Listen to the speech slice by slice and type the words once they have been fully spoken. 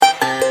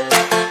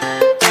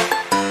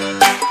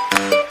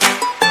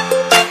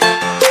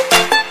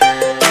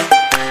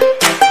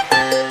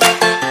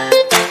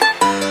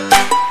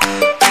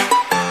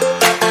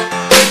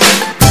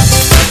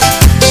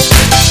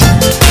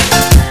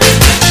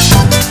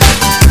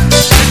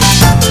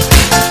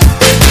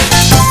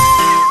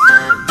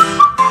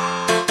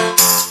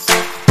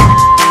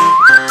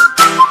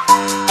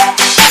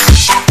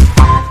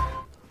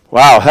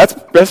Wow,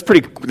 that's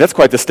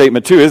quite the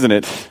statement too, isn't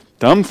it?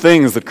 Dumb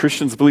things that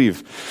Christians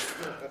believe.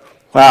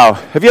 Wow,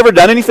 have you ever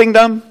done anything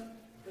dumb?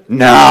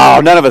 No,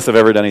 none of us have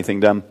ever done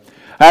anything dumb.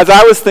 As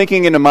I was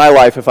thinking into my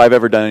life, if I've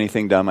ever done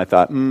anything dumb, I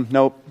thought,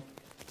 nope,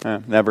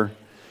 never.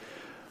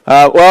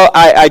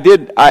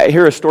 I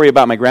hear a story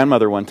about my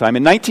grandmother one time.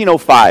 In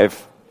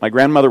 1905, my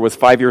grandmother was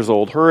 5 years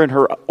old. Her and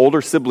her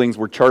older siblings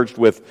were charged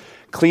with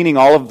cleaning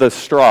all of the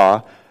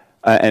straw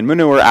and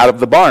manure out of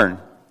the barn.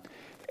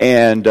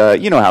 And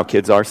you know how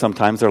kids are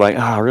sometimes. They're like,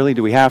 really,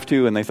 do we have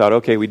to? And they thought,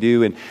 okay, we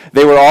do. And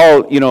they were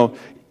all,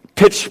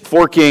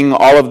 pitchforking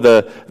all of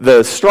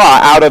the straw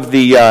out of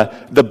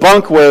the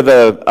bunk where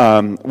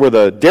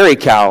the dairy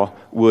cow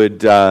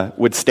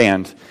would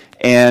stand.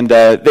 And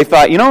they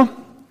thought,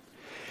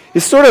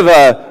 it's sort of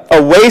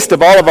a waste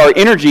of all of our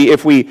energy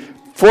if we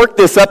fork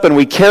this up and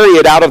we carry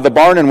it out of the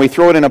barn and we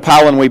throw it in a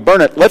pile and we burn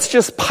it. Let's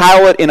just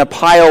pile it in a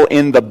pile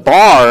in the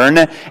barn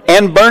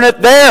and burn it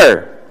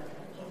there.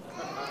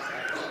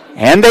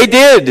 And they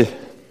did,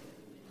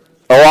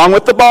 along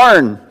with the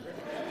barn.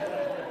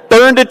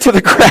 Burned it to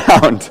the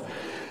ground.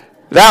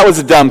 That was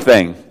a dumb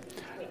thing.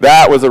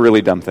 That was a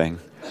really dumb thing.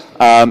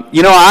 When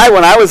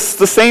I was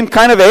the same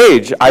kind of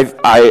age,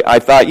 I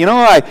thought,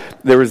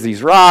 there was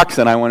these rocks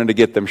and I wanted to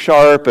get them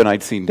sharp, and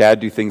I'd seen Dad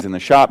do things in the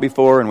shop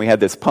before, and we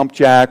had this pump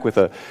jack with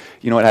it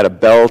had a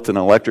belt and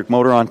an electric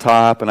motor on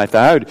top, and I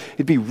thought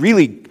it'd be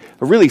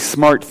a really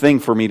smart thing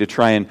for me to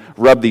try and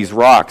rub these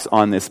rocks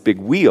on this big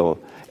wheel.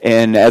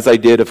 And as I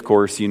did, of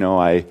course,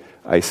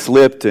 I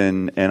slipped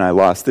and I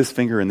lost this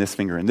finger and this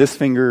finger and this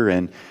finger,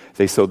 and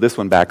they sewed this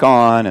one back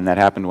on, and that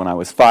happened when I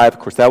was 5. Of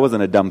course, that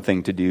wasn't a dumb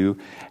thing to do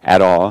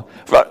at all.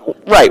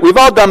 Right, we've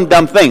all done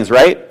dumb things,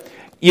 right?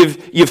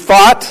 You've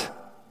thought,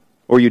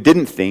 or you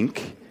didn't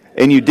think,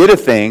 and you did a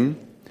thing,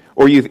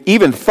 or you've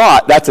even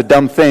thought that's a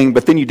dumb thing,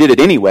 but then you did it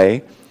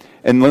anyway,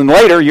 and then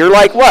later you're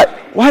like, what?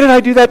 Why did I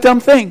do that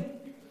dumb thing?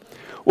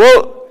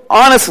 Well,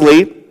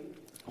 honestly,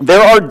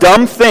 there are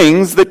dumb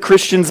things that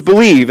Christians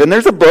believe. And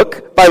there's a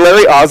book by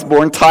Larry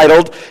Osborne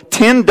titled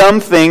 10 Dumb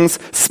Things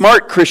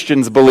Smart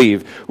Christians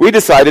Believe. We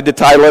decided to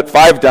title it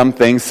 5 Dumb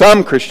Things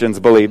Some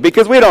Christians Believe,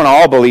 because we don't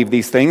all believe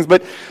these things,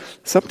 but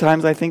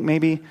sometimes I think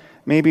maybe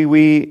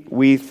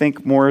we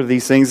think more of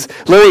these things.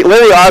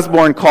 Larry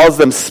Osborne calls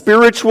them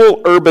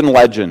spiritual urban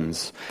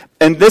legends.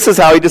 And this is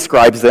how he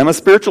describes them. A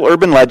spiritual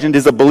urban legend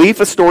is a belief,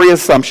 a story,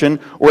 assumption,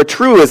 or a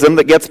truism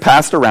that gets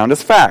passed around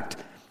as fact.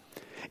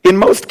 In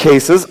most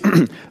cases,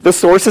 the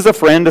source is a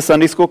friend, a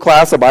Sunday school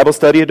class, a Bible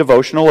study, a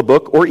devotional, a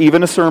book, or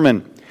even a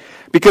sermon.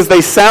 Because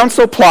they sound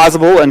so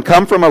plausible and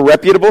come from a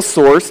reputable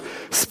source,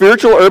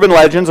 spiritual urban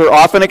legends are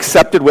often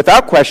accepted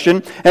without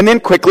question and then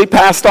quickly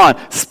passed on.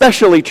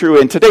 Especially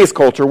true in today's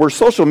culture, where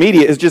social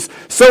media is just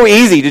so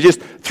easy to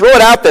just throw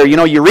it out there.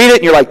 You read it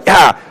and you're like,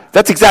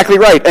 that's exactly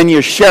right, and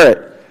you share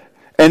it.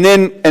 And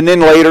then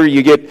later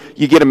you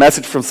get a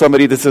message from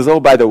somebody that says, oh,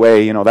 by the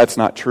way, that's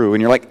not true.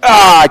 And you're like,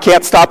 I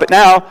can't stop it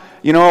now.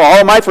 All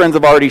of my friends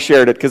have already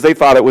shared it because they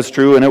thought it was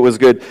true and it was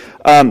good.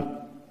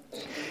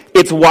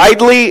 It's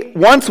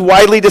once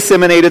widely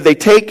disseminated, they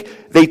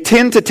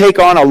tend to take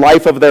on a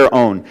life of their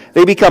own.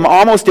 They become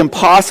almost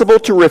impossible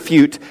to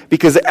refute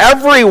because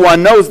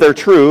everyone knows they're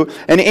true,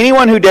 and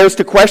anyone who dares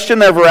to question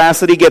their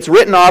veracity gets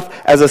written off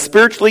as a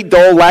spiritually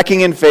dull,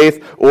 lacking in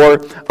faith,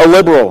 or a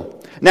liberal.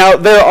 Now,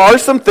 there are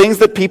some things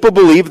that people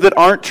believe that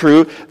aren't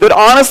true that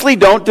honestly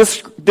don't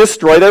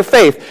destroy their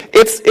faith.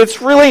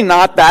 It's really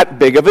not that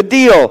big of a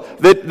deal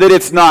that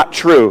it's not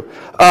true.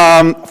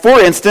 For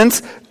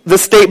instance, the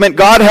statement,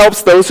 God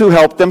helps those who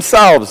help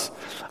themselves.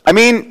 I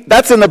mean,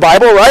 that's in the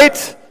Bible,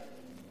 right?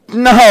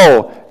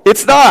 No,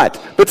 it's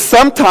not. But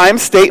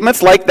sometimes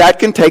statements like that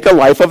can take a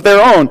life of their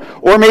own.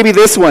 Or maybe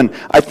this one.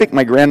 I think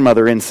my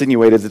grandmother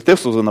insinuated that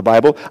this was in the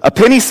Bible. A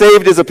penny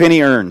saved is a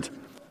penny earned.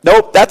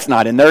 Nope, that's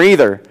not in there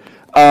either.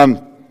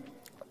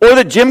 Or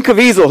that Jim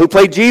Caviezel, who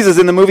played Jesus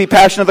in the movie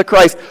Passion of the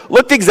Christ,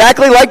 looked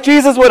exactly like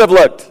Jesus would have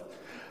looked.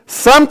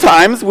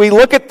 Sometimes we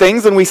look at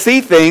things and we see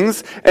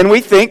things and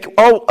we think,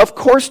 oh, of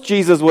course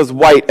Jesus was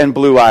white and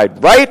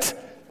blue-eyed, right?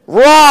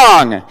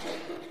 Wrong.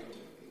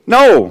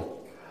 No.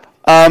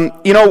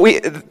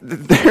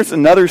 There's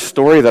another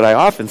story that I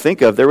often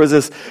think of. There was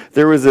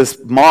this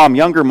mom,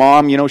 younger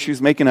mom. She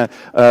was making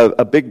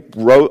a big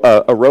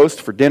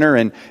roast for dinner,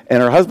 and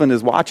her husband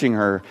is watching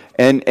her,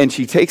 and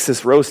she takes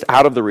this roast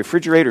out of the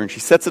refrigerator and she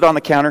sets it on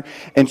the counter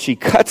and she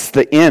cuts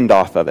the end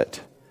off of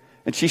it,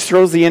 and she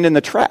throws the end in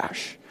the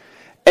trash.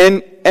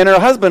 And her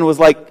husband was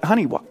like,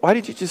 "Honey, why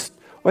did you just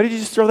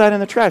throw that in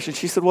the trash?" And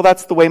she said, "Well,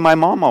 that's the way my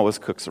mom always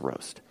cooks a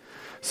roast."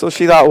 So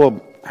she thought,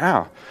 well,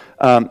 how?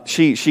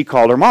 She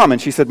called her mom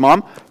and she said,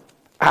 "Mom,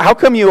 how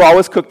come you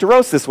always cooked a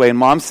roast this way?" And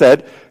Mom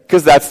said,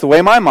 "Because that's the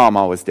way my mom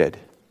always did."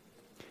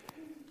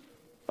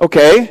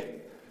 Okay,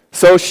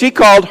 so she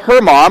called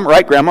her mom,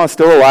 right? Grandma's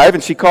still alive,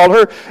 and she called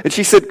her and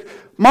she said,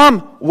 "Mom,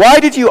 why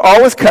did you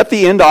always cut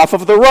the end off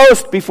of the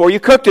roast before you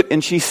cooked it?"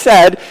 And she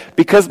said,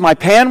 "Because my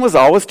pan was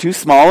always too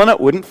small and it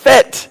wouldn't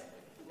fit."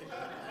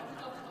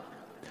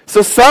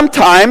 So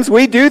sometimes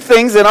we do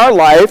things in our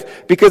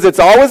life because it's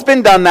always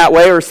been done that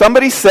way, or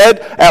somebody said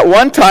at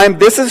one time,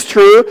 this is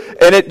true,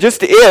 and it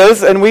just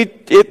is, and we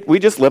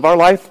just live our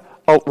life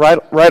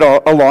right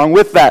along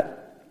with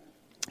that.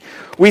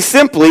 We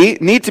simply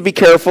need to be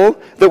careful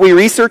that we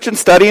research and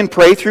study and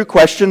pray through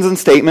questions and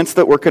statements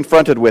that we're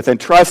confronted with. And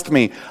trust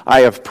me, I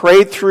have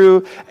prayed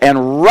through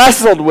and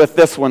wrestled with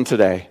this one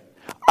today.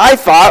 I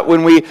thought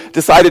when we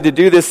decided to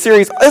do this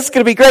series, this is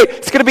going to be great.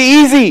 It's going to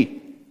be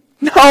easy.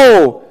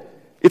 No,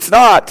 it's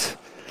not.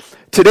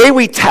 Today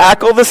we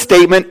tackle the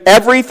statement,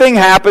 everything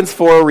happens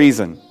for a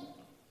reason.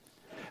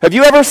 Have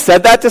you ever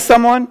said that to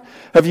someone?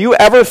 Have you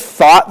ever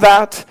thought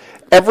that?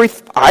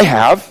 I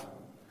have.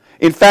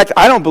 In fact,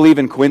 I don't believe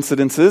in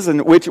coincidences,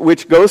 and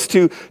which goes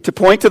to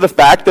point to the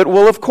fact that,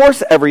 well, of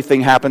course everything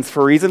happens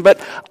for a reason,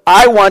 but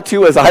I want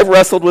to, as I've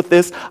wrestled with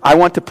this, I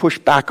want to push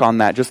back on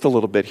that just a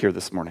little bit here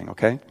this morning,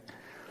 okay?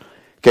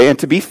 Okay, and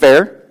to be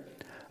fair,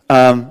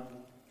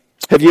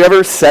 have you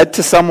ever said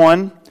to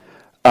someone,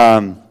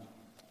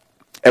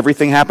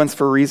 everything happens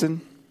for a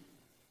reason?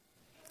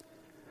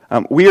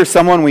 We or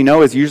someone we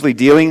know is usually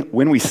dealing,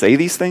 when we say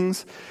these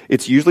things,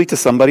 it's usually to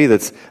somebody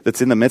that's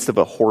in the midst of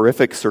a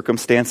horrific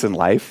circumstance in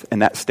life,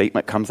 and that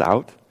statement comes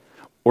out.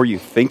 Or you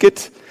think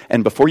it,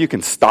 and before you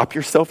can stop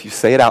yourself, you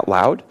say it out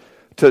loud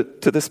to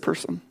this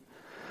person.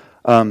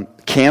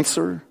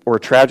 Cancer, or a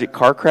tragic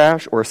car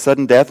crash, or a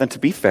sudden death. And to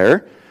be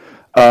fair,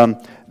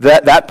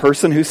 that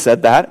person who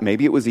said that,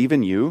 maybe it was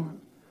even you,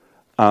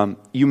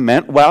 you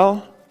meant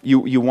well,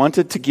 you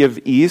wanted to give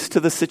ease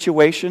to the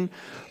situation,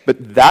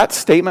 but that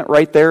statement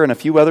right there and a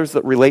few others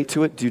that relate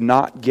to it do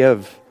not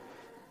give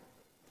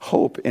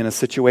hope in a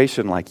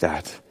situation like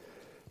that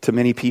to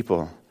many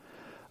people.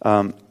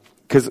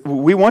 Because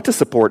we want to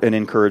support and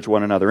encourage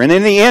one another. And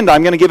in the end,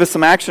 I'm going to give us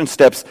some action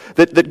steps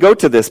that go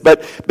to this.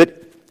 But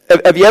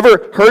have you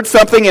ever heard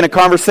something in a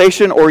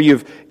conversation, or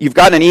you've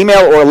gotten an email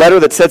or a letter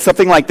that said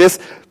something like this?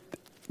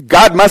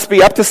 God must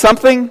be up to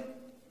something?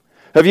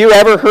 Have you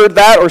ever heard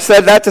that or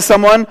said that to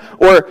someone?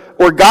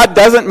 Or God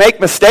doesn't make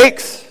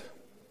mistakes?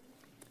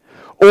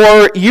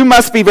 Or you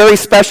must be very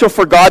special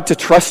for God to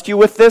trust you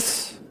with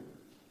this?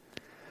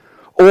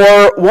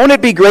 Or won't it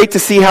be great to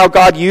see how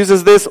God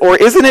uses this? Or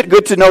isn't it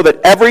good to know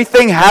that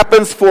everything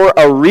happens for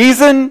a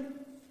reason?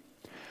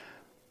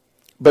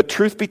 But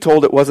truth be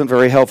told, it wasn't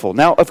very helpful.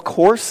 Now, of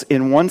course,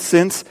 in one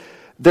sense,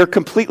 they're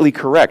completely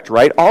correct,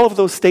 right? All of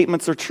those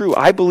statements are true.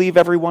 I believe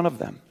every one of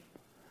them.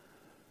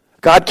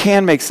 God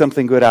can make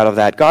something good out of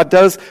that. God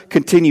does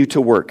continue to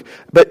work.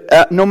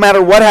 But no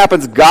matter what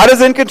happens, God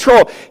is in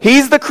control.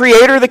 He's the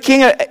creator, the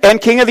king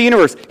of the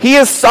universe. He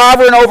is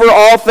sovereign over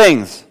all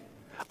things.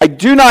 I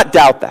do not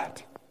doubt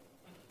that.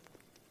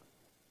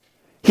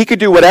 He could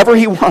do whatever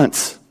he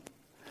wants.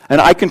 And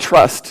I can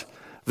trust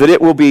that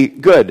it will be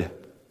good.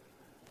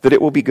 That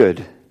it will be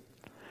good.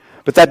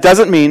 But that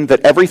doesn't mean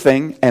that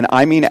everything, and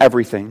I mean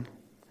everything,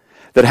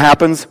 that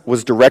happens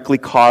was directly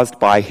caused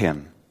by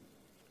him.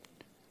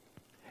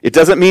 It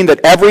doesn't mean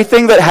that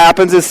everything that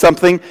happens is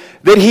something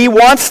that he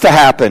wants to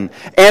happen.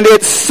 And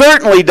it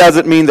certainly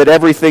doesn't mean that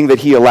everything that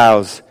he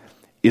allows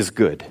is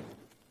good.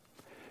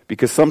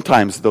 Because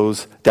sometimes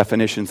those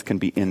definitions can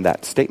be in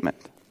that statement.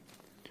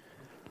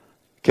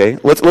 Okay,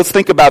 let's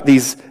think about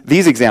these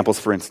examples,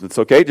 for instance,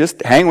 okay?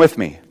 Just hang with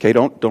me. Okay,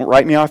 don't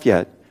write me off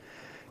yet.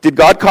 Did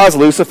God cause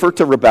Lucifer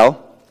to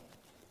rebel?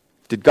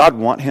 Did God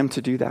want him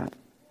to do that?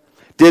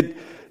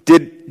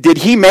 Did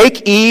he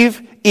make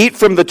Eve eat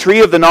from the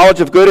tree of the knowledge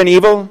of good and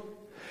evil?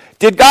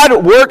 Did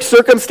God work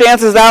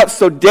circumstances out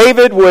so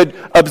David would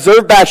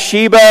observe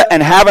Bathsheba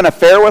and have an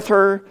affair with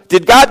her?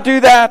 Did God do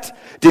that?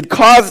 Did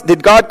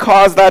God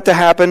cause that to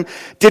happen?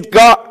 Did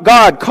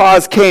God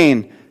cause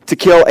Cain to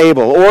kill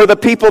Abel? Or the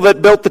people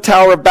that built the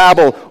Tower of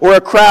Babel? Or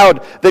a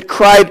crowd that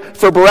cried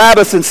for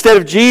Barabbas instead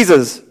of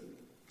Jesus,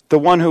 the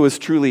one who was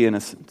truly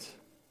innocent?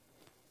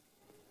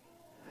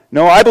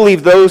 No, I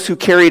believe those who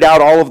carried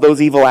out all of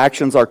those evil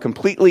actions are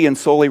completely and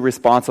solely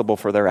responsible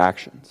for their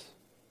actions.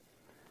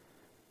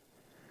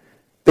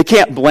 They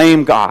can't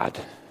blame God.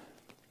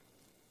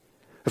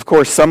 Of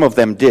course, some of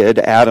them did.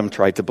 Adam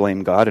tried to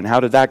blame God, and how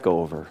did that go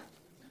over?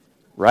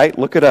 Right?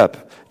 Look it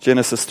up.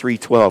 Genesis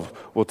 3:12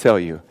 will tell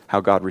you how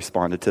God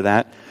responded to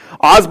that.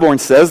 Osborne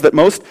says that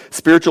most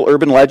spiritual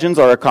urban legends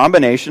are a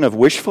combination of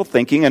wishful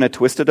thinking and a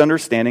twisted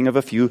understanding of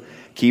a few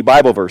key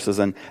Bible verses.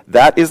 And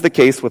that is the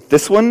case with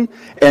this one.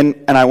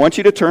 And I want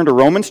you to turn to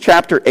Romans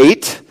chapter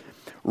 8.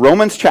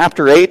 Romans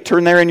chapter 8,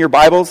 turn there in your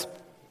Bibles.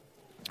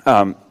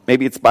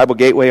 Maybe it's Bible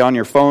Gateway on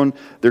your phone.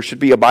 There should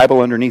be a Bible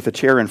underneath a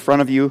chair in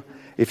front of you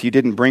if you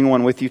didn't bring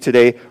one with you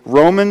today.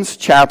 Romans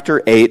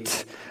chapter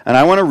 8. And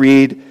I want to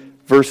read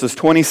verses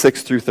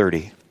 26 through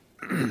 30.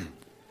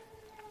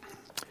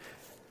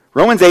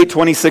 Romans 8,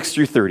 26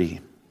 through 30.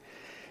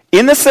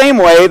 In the same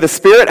way, the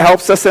Spirit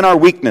helps us in our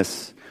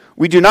weakness.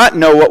 We do not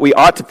know what we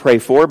ought to pray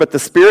for, but the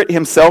Spirit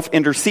himself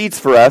intercedes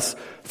for us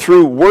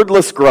through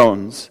wordless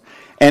groans.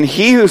 And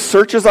he who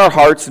searches our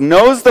hearts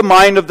knows the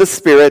mind of the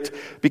Spirit,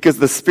 because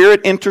the Spirit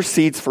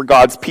intercedes for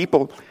God's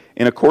people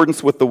in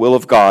accordance with the will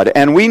of God.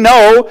 And we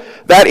know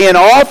that in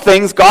all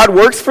things God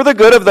works for the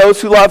good of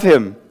those who love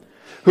him,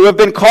 who have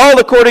been called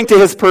according to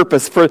his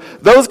purpose. For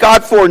those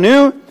God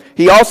foreknew,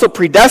 he also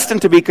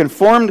predestined to be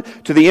conformed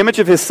to the image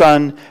of his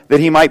Son, that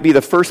he might be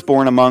the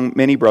firstborn among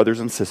many brothers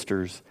and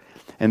sisters.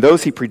 And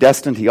those he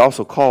predestined, he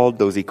also called.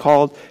 Those he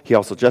called, he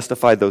also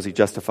justified. Those he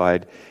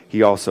justified,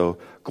 he also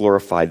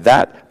glorified.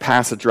 That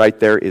passage right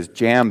there is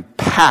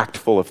jam-packed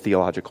full of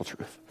theological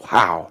truth.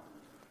 Wow.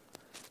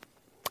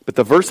 But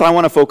the verse I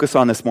want to focus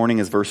on this morning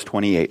is verse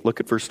 28. Look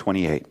at verse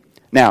 28.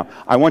 Now,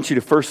 I want you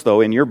to first, though,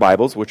 in your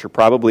Bibles, which are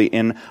probably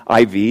in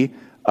IV,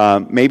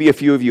 maybe a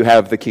few of you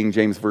have the King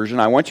James Version,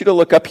 I want you to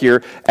look up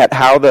here at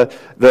how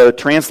the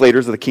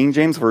translators of the King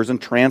James Version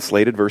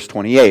translated verse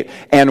 28.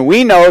 And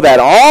we know that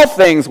all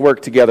things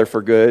work together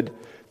for good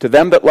to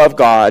them that love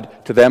God,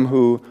 to them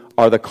who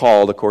are the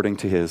called according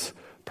to his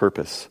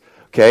purpose.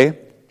 Okay?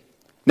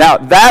 Now,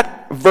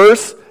 that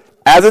verse,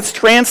 as it's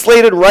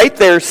translated right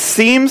there,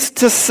 seems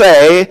to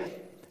say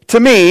to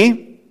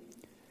me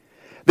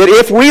that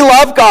if we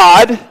love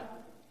God,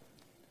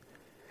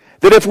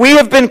 that if we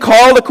have been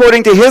called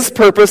according to his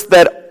purpose,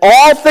 that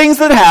all things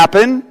that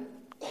happen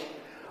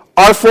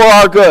are for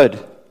our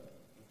good.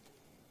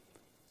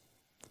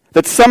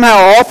 That somehow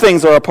all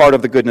things are a part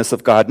of the goodness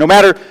of God, no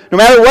matter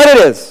what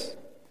it is.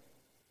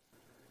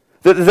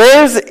 That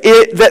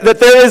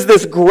there is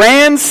this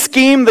grand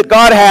scheme that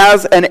God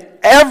has, and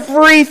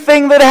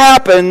everything that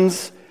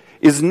happens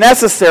is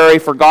necessary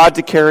for God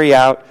to carry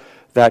out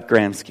that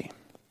grand scheme.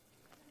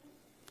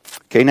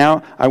 Okay,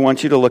 now I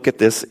want you to look at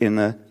this in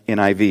the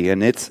NIV,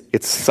 and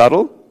it's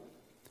subtle.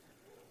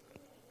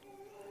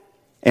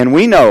 And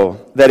we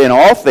know that in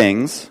all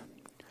things,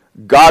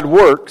 God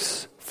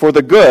works for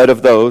the good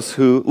of those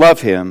who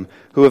love him,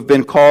 who have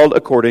been called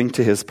according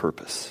to his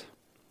purpose.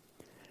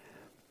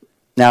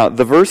 Now,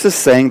 the verse is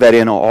saying that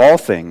in all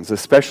things,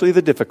 especially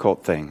the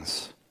difficult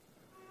things,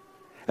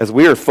 as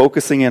we are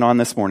focusing in on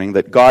this morning,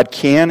 that God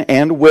can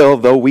and will,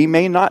 though we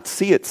may not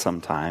see it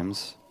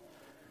sometimes,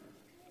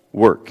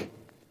 work.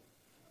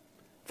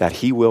 That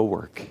he will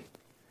work.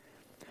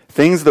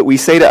 Things that we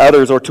say to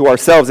others or to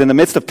ourselves in the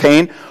midst of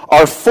pain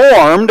are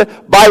formed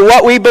by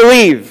what we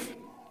believe.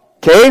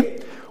 Okay?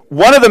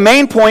 One of the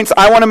main points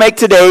I want to make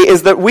today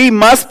is that we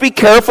must be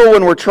careful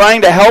when we're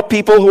trying to help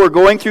people who are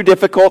going through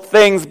difficult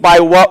things by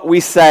what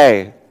we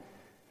say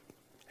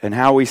and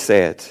how we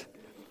say it.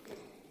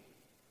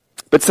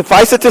 But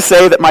suffice it to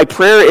say that my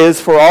prayer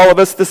is for all of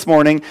us this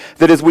morning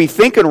that as we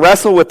think and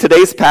wrestle with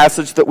today's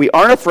passage, that we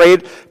aren't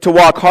afraid to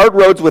walk hard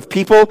roads with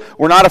people.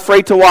 We're not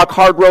afraid to walk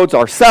hard roads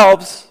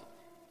ourselves.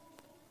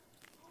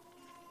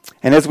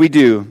 And as we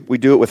do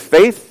it with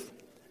faith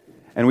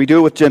and we do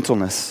it with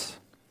gentleness.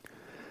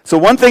 So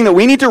one thing that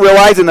we need to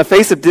realize in the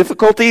face of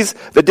difficulties,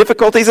 the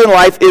difficulties in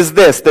life, is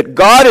this, that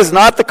God is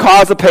not the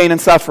cause of pain and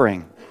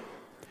suffering.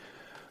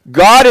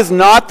 God is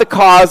not the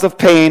cause of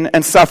pain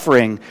and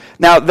suffering.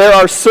 Now, there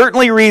are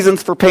certainly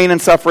reasons for pain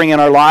and suffering in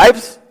our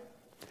lives.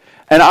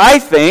 And I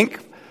think,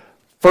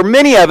 for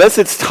many of us,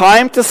 it's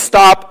time to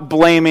stop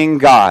blaming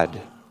God.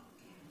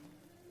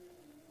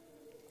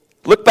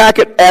 Look back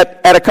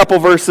at a couple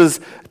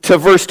verses to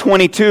verse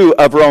 22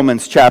 of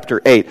Romans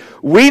chapter 8.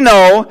 We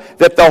know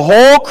that the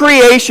whole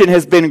creation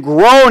has been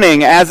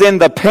groaning as in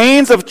the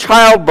pains of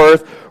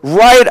childbirth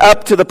right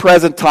up to the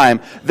present time.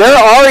 There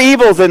are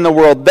evils in the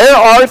world. There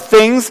are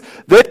things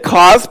that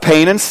cause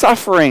pain and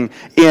suffering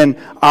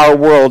in our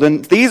world.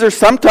 And these are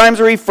sometimes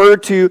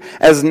referred to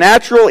as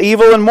natural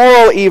evil and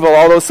moral evil,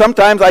 although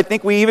sometimes I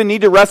think we even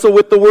need to wrestle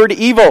with the word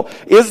evil.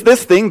 Is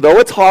this thing, though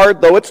it's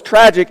hard, though it's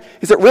tragic,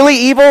 is it really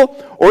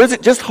evil, or is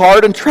it just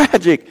hard and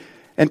tragic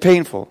and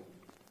painful?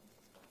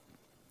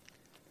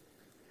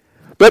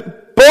 But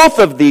both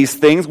of these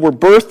things were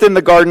birthed in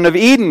the Garden of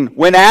Eden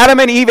when Adam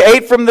and Eve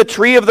ate from the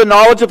tree of the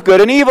knowledge of good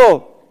and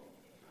evil.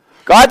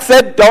 God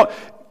said, don't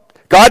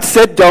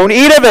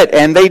eat of it,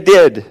 and they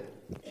did.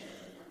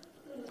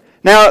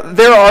 Now,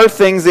 there are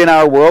things in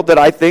our world that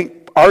I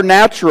think are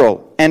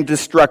natural and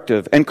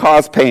destructive and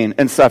cause pain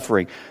and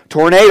suffering.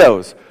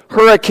 Tornadoes,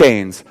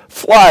 hurricanes,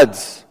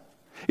 floods.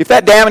 If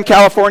that dam in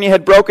California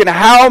had broken,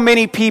 how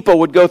many people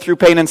would go through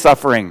pain and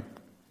suffering?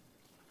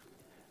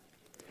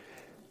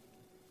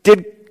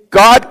 Did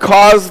God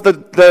cause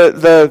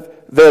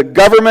the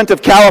government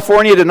of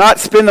California to not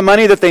spend the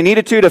money that they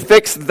needed to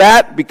fix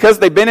that because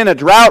they've been in a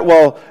drought?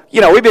 Well,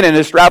 we've been in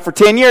this drought for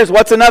 10 years.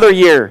 What's another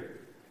year?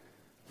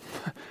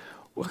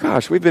 Well,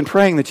 gosh, we've been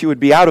praying that you would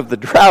be out of the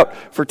drought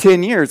for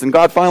 10 years, and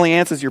God finally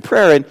answers your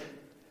prayer, and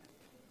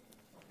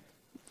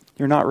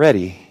you're not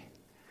ready.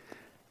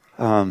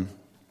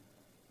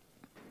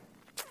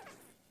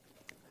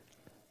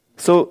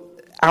 So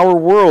our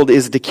world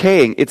is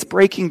decaying. It's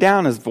breaking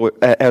down, as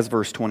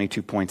verse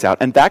 22 points out,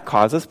 and that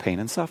causes pain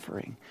and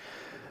suffering.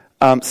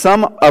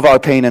 Some of our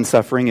pain and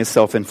suffering is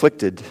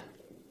self-inflicted.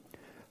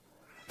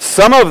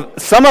 Some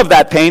of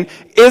that pain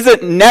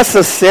isn't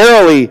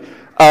necessarily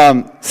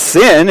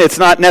sin. It's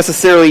not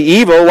necessarily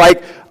evil,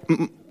 like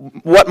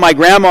what my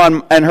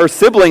grandma and her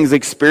siblings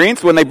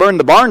experienced when they burned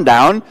the barn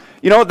down.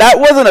 That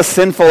wasn't a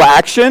sinful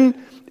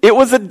action. It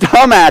was a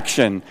dumb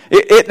action.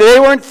 They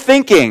weren't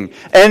thinking.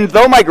 And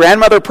though my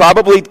grandmother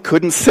probably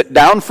couldn't sit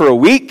down for a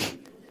week,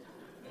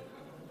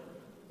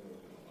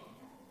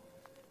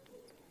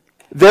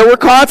 there were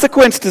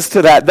consequences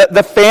to that.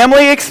 The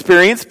family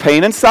experienced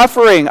pain and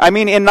suffering. I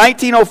mean, in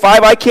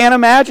 1905, I can't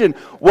imagine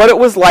what it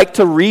was like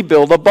to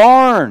rebuild a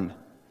barn.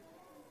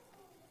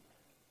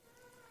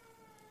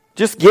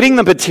 Just getting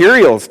the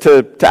materials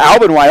to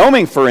Albin,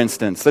 Wyoming, for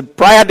instance. They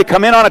probably had to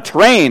come in on a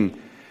train.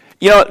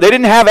 You know, they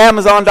didn't have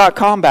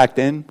Amazon.com back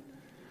then,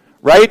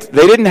 right?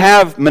 They didn't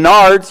have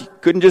Menards. You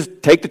couldn't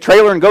just take the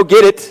trailer and go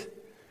get it.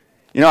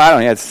 You know, I don't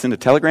know, you had to send a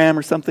telegram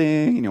or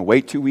something, you know,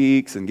 wait 2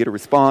 weeks and get a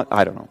response.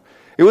 I don't know.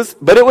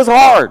 But it was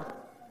hard.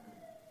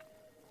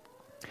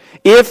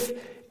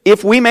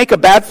 If we make a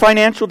bad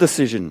financial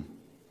decision,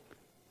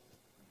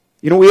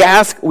 you know, we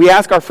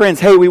ask our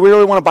friends, hey, we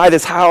really want to buy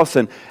this house,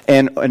 and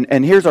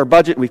here's our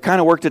budget. We've kind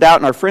of worked it out,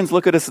 and our friends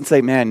look at us and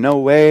say, man, no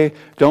way,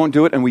 don't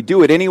do it, and we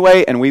do it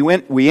anyway, and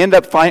we end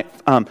up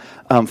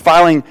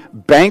filing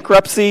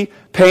bankruptcy,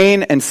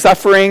 pain, and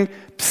suffering,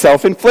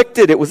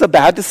 self-inflicted. It was a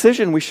bad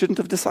decision. We shouldn't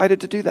have decided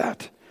to do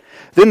that.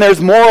 Then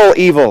there's moral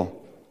evil.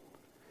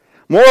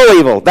 Moral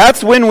evil,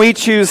 that's when we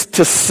choose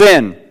to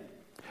sin.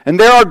 And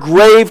there are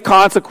grave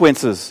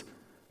consequences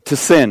to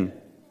sin.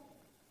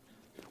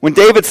 When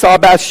David saw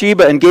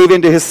Bathsheba and gave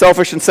in to his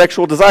selfish and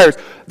sexual desires,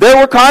 there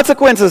were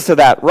consequences to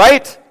that,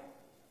 right?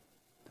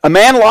 A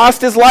man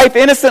lost his life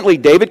innocently.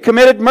 David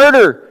committed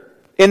murder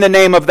in the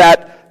name of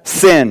that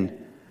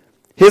sin.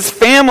 His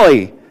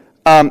family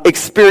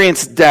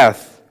experienced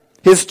death.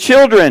 His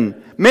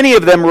children, many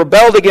of them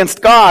rebelled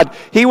against God.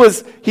 He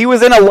was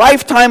in a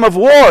lifetime of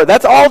war.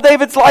 That's all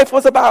David's life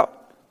was about.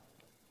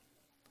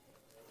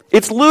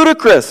 It's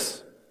ludicrous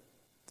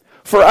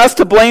for us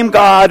to blame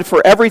God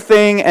for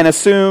everything and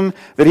assume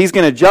that He's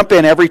going to jump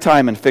in every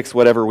time and fix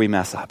whatever we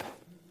mess up.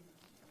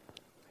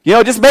 You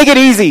know, just make it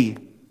easy.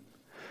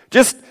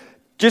 Just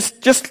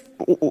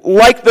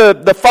like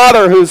the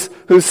father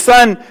whose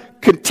son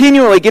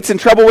continually gets in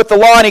trouble with the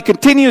law and he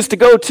continues to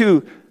go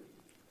to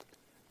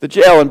the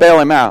jail and bail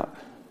him out.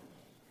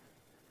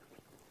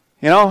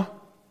 You know,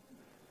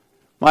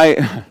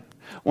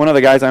 one of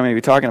the guys I'm going to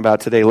be talking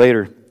about today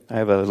later, I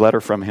have a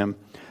letter from him.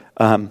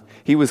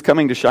 He was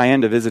coming to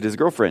Cheyenne to visit his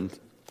girlfriend.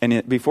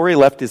 And before he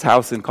left his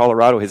house in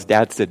Colorado, his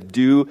dad said,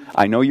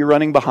 I know you're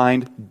running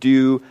behind,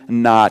 do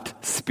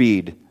not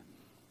speed.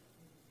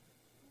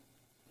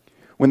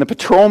 When the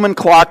patrolman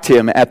clocked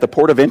him at the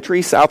port of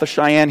entry south of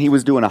Cheyenne, he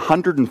was doing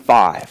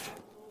 105.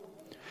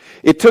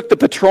 It took the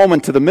patrolman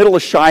to the middle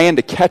of Cheyenne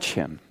to catch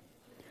him.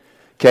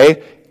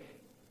 Okay?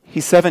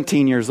 He's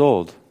 17 years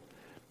old.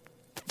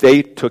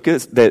 They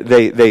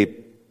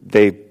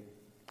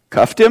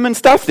cuffed him and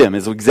stuffed him,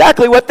 is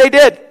exactly what they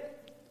did.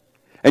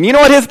 And you know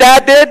what his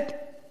dad did?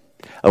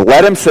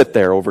 Let him sit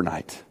there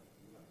overnight.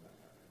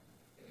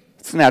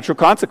 It's a natural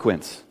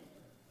consequence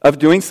of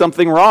doing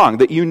something wrong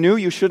that you knew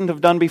you shouldn't have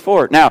done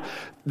before. Now,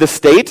 the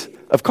state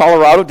of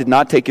Colorado did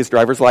not take his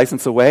driver's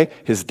license away.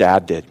 His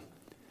dad did.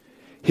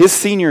 His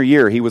senior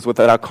year, he was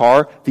without a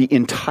car the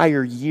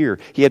entire year.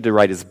 He had to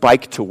ride his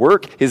bike to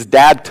work. His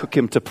dad took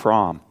him to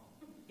prom.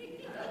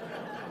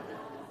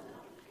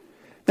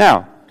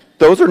 Now,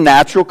 those are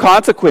natural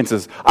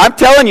consequences. I'm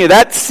telling you,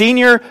 that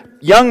senior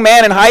young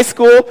man in high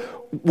school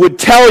would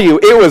tell you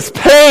it was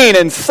pain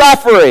and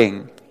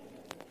suffering.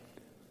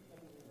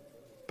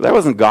 But that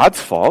wasn't God's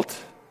fault.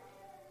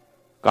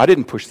 God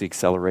didn't push the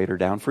accelerator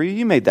down for you.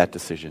 You made that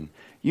decision.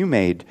 You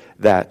made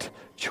that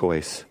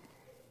choice.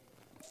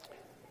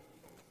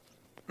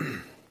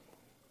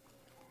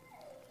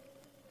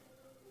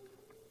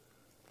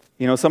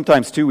 You know,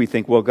 sometimes too we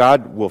think, well,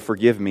 God will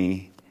forgive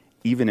me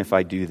even if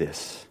I do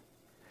this.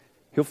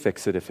 He'll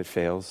fix it if it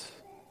fails.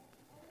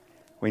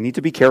 We need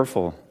to be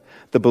careful.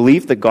 The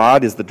belief that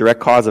God is the direct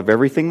cause of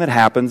everything that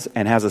happens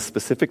and has a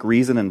specific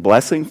reason and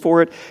blessing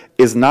for it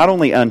is not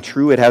only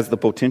untrue, it has the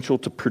potential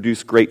to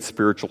produce great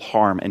spiritual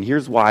harm. And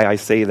here's why I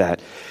say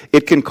that.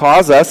 It can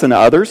cause us and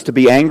others to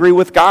be angry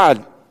with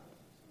God.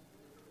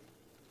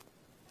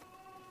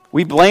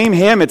 We blame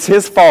Him. It's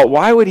His fault.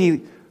 Why would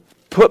He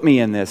put me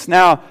in this?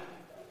 Now,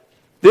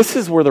 this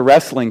is where the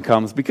wrestling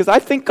comes, because I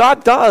think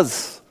God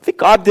does. I think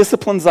God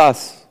disciplines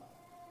us.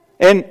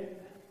 And,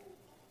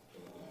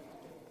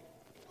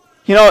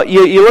 you know,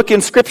 you look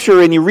in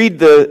Scripture and you read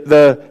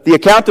the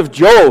account of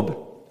Job.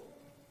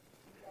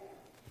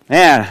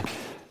 Man,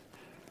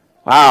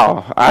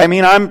 wow. I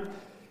mean,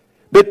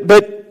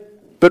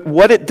 but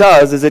what it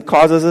does is it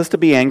causes us to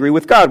be angry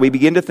with God. We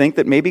begin to think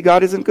that maybe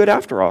God isn't good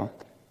after all.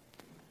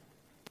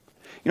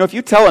 You know, if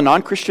you tell a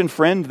non-Christian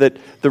friend that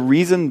the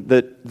reason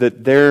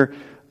that their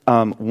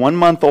 1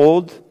 month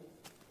old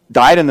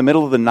died in the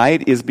middle of the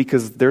night is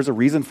because there's a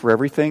reason for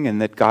everything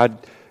and that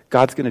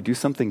God's going to do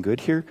something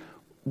good here,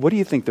 what do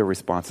you think their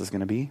response is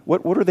going to be?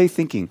 What are they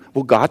thinking?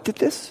 Well, God did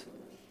this?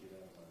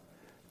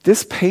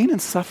 This pain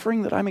and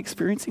suffering that I'm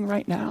experiencing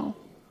right now?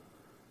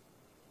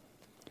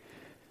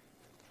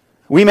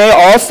 We may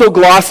also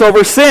gloss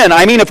over sin.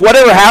 I mean, if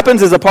whatever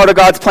happens is a part of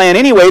God's plan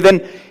anyway,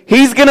 then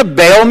He's going to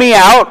bail me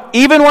out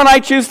even when I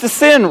choose to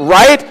sin,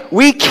 right?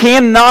 We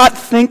cannot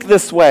think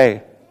this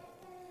way.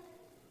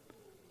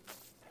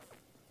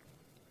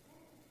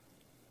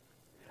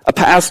 A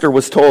pastor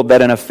was told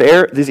that an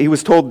affair, he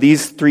was told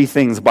these three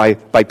things by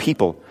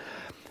people.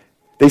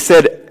 They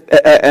said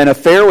an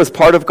affair was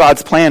part of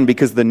God's plan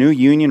because the new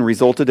union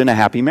resulted in a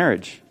happy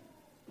marriage.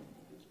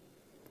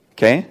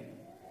 Okay?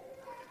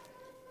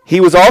 He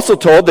was also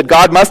told that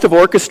God must have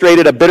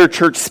orchestrated a bitter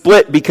church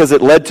split because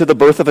it led to the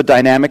birth of a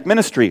dynamic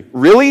ministry.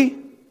 Really?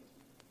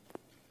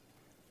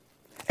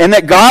 And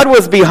that God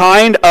was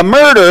behind a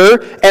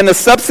murder and the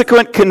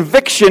subsequent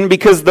conviction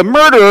because the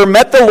murderer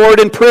met the Lord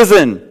in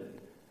prison.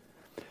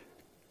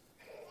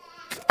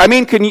 I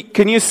mean,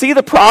 can you see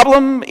the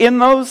problem in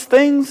those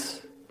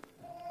things?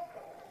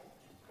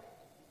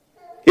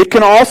 It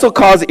can also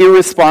cause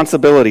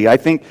irresponsibility. I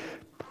think,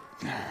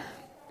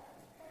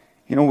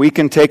 we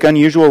can take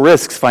unusual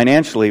risks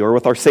financially or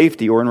with our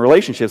safety or in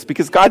relationships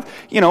because God,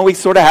 we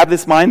sort of have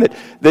this mind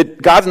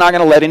that God's not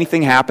going to let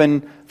anything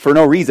happen for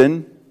no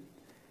reason.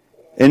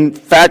 In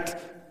fact,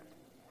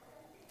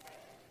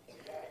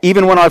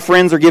 even when our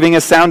friends are giving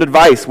us sound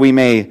advice, we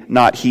may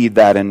not heed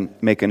that and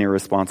make an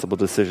irresponsible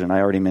decision. I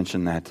already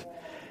mentioned that.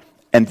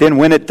 And then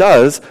when it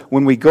does,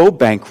 when we go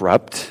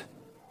bankrupt,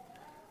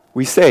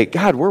 we say,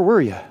 God, where were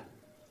you?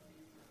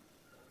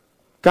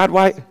 God,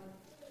 why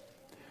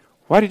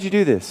did you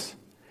do this?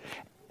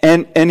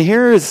 And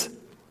here's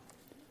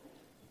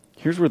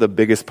where the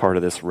biggest part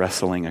of this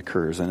wrestling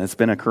occurs, and it's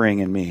been occurring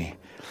in me,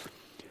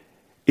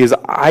 is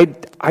I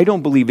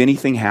don't believe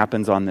anything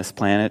happens on this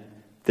planet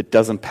that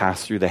doesn't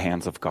pass through the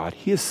hands of God.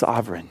 He is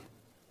sovereign.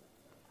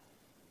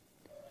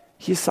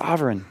 He is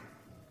sovereign.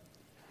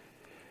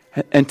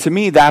 And to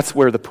me, that's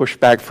where the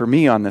pushback for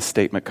me on this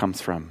statement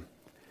comes from.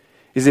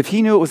 Is if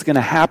He knew it was going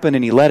to happen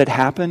and He let it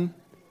happen,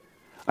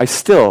 I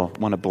still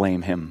want to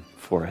blame Him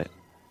for it.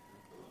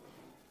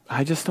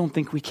 I just don't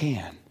think we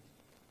can.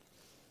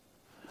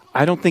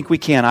 I don't think we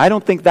can. I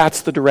don't think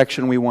that's the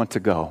direction we want to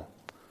go.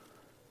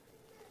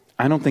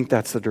 I don't think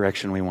that's the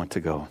direction we want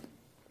to go.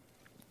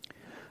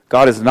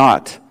 God is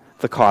not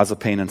the cause of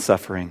pain and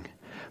suffering.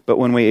 But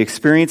when we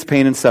experience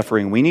pain and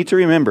suffering, we need to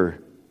remember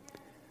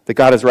that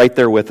God is right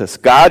there with us.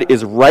 God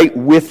is right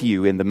with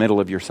you in the middle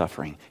of your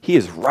suffering. He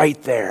is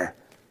right there.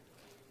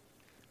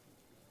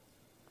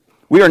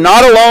 We are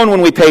not alone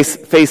when we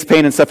face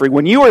pain and suffering.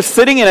 When you are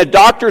sitting in a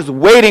doctor's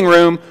waiting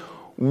room,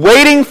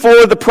 waiting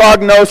for the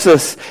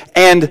prognosis,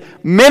 and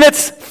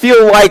minutes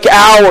feel like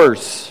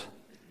hours,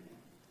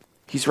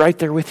 He's right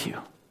there with you.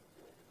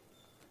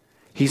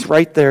 He's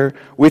right there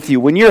with you.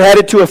 When you're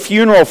headed to a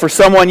funeral for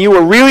someone you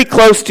were really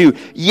close to,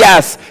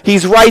 yes,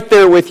 He's right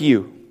there with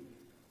you.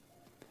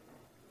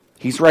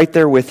 He's right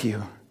there with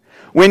you.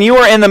 When you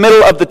are in the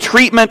middle of the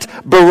treatment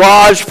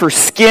barrage for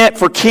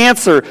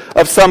cancer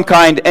of some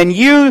kind, and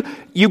you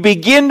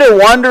begin to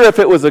wonder if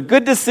it was a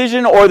good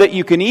decision or that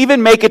you can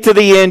even make it to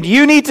the end,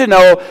 you need to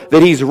know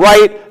that He's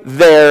right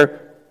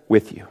there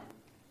with you.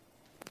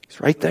 He's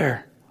right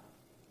there.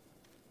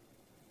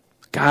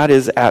 God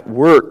is at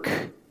work.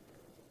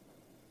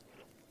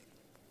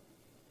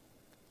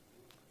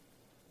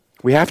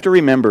 We have to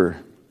remember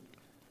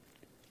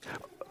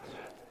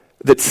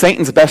that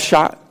Satan's best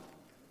shot,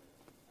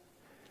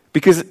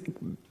 because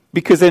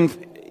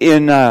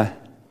in the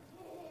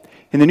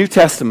New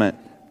Testament,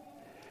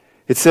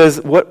 it says,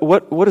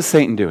 what is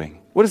Satan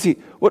doing? What's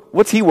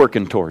he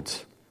working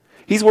towards?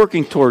 He's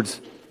working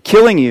towards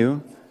killing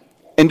you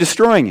and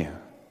destroying you.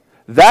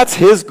 That's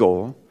his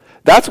goal.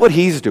 That's what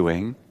he's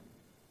doing.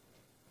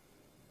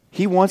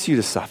 He wants you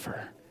to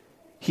suffer.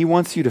 He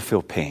wants you to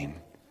feel pain.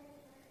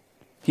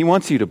 He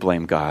wants you to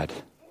blame God.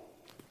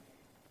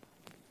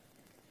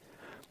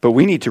 But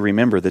we need to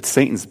remember that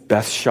Satan's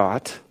best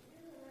shot,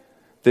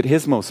 that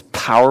his most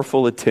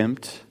powerful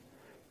attempt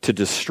to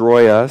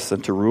destroy us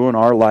and to ruin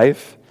our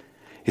life,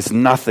 is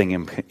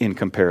nothing in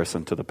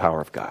comparison to the power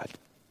of God.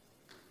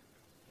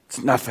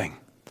 It's nothing.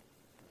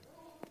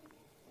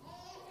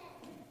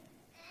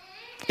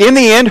 In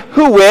the end,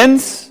 who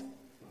wins?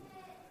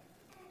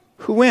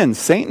 Who wins?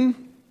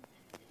 Satan?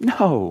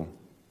 No.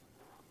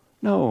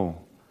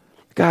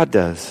 God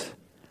does.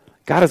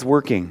 God is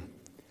working.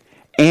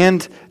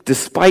 And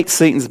despite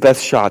Satan's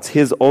best shots,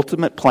 his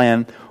ultimate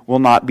plan will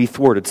not be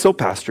thwarted. So,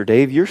 Pastor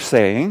Dave, you're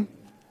saying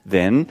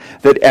then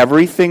that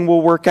everything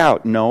will work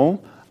out.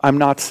 No, I'm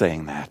not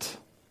saying that.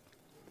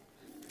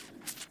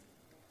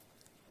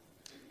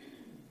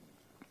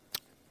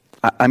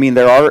 I mean,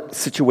 there are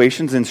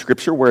situations in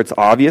Scripture where it's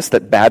obvious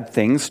that bad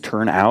things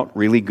turn out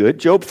really good.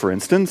 Job, for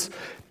instance,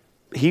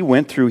 he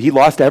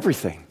lost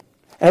everything.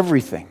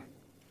 Everything.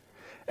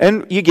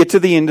 And you get to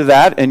the end of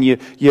that, and you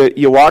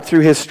walk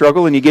through his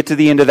struggle, and you get to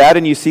the end of that,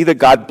 and you see that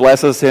God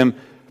blesses him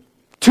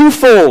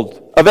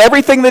twofold of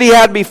everything that he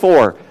had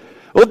before.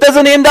 Well, it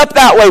doesn't end up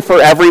that way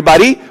for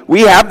everybody.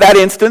 We have that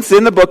instance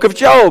in the book of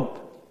Job,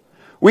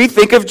 We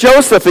think of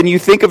Joseph, and you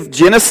think of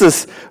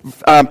Genesis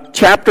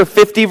chapter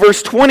 50,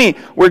 verse 20,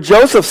 where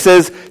Joseph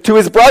says to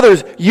his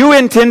brothers, "You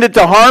intended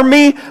to harm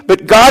me,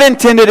 but God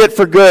intended it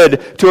for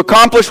good, to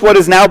accomplish what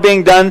is now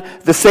being done,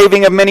 the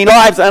saving of many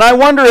lives." And I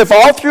wonder if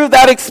all through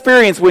that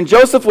experience, when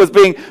Joseph was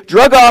being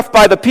drug off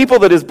by the people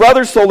that his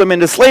brothers sold him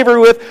into slavery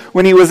with,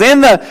 when he was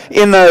in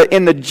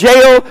the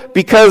jail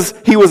because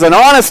he was an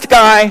honest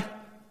guy,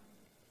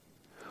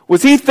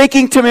 was he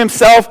thinking to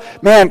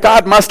himself, "Man,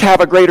 God must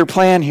have a greater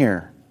plan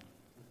here"?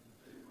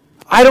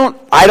 I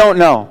don't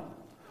know.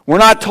 We're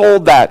not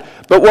told that.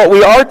 But what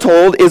we are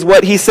told is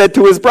what he said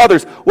to his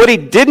brothers. What he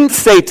didn't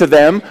say to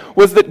them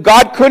was that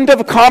God couldn't have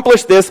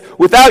accomplished this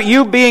without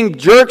you being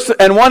jerks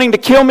and wanting to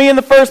kill me in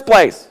the first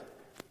place.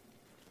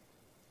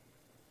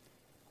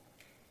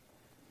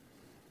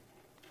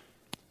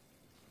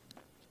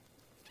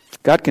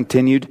 God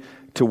continued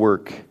to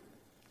work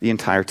the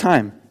entire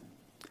time.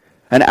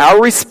 And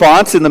our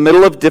response in the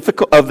middle of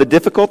the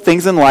difficult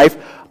things in life,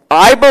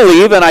 I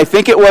believe, and I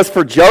think it was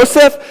for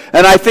Joseph,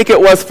 and I think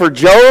it was for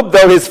Job,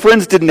 though his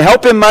friends didn't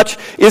help him much,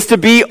 is to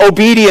be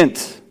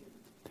obedient.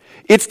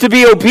 It's to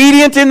be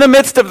obedient in the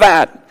midst of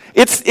that.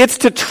 It's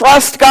to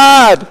trust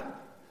God.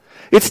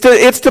 It's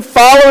to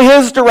follow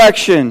His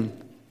direction.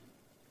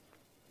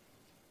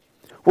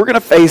 We're going to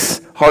face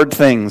hard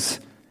things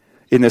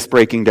in this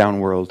breaking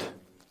down world.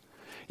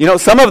 You know,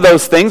 some of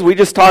those things we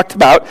just talked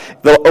about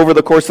over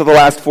the course of the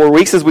last 4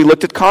 weeks as we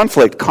looked at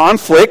conflict.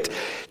 Conflict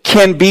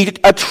can be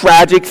a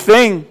tragic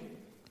thing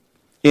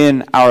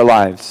in our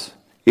lives.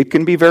 It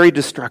can be very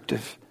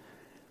destructive.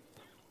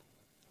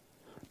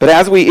 But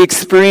as we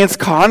experience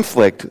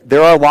conflict,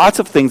 there are lots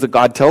of things that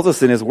God tells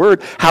us in His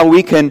Word, how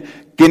we can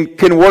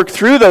work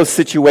through those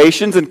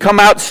situations and come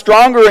out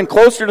stronger and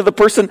closer to the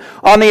person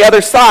on the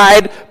other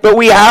side, but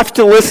we have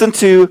to listen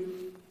to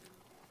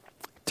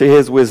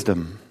His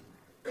wisdom.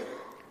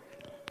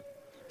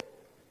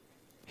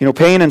 You know,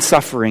 pain and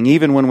suffering,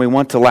 even when we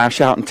want to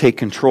lash out and take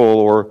control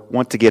or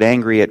want to get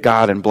angry at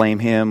God and blame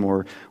Him,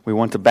 or we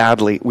want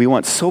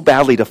so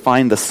badly to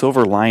find the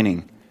silver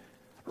lining,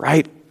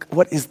 right?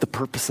 What is the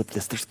purpose of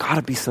this? There's got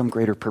to be some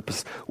greater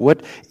purpose. Where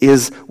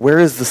is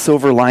the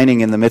silver lining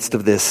in the midst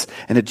of this?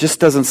 And it just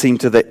doesn't seem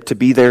to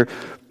be there.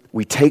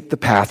 We take the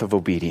path of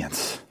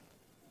obedience.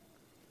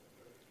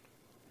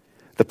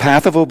 The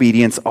path of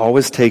obedience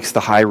always takes the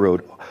high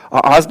road.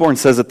 Osborne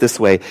says it this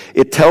way: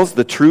 it tells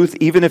the truth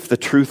even if the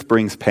truth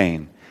brings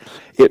pain.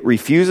 It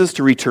refuses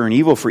to return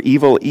evil for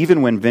evil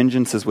even when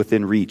vengeance is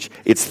within reach.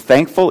 It's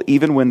thankful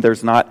even when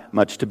there's not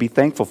much to be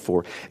thankful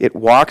for. It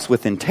walks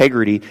with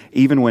integrity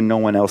even when no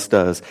one else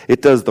does.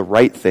 It does the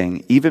right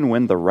thing even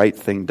when the right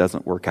thing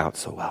doesn't work out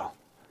so well.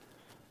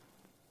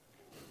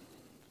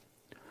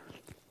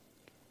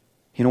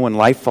 You know, when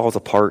life falls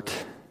apart,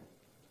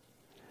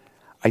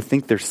 I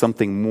think there's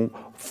something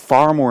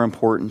far more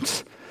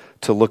important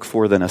to look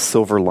for than a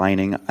silver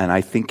lining, and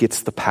I think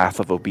it's the path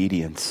of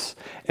obedience.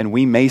 And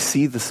we may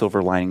see the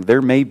silver lining.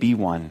 There may be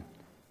one.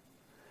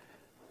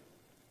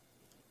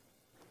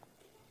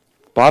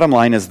 Bottom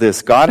line is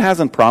this: God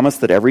hasn't promised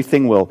that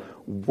everything will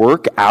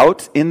work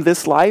out in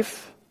this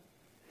life.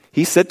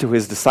 He said to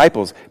His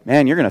disciples,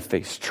 "Man, you're going to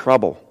face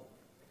trouble."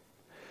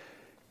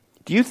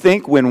 Do you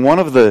think when one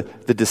of the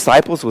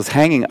disciples was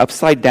hanging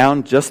upside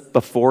down just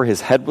before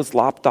his head was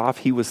lopped off,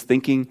 he was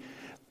thinking,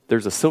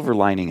 there's a silver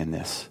lining in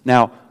this?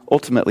 Now,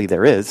 ultimately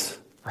there is,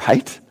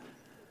 right?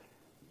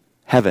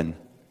 Heaven,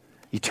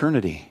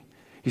 eternity.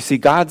 You see,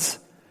 God's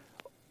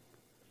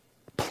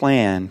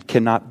plan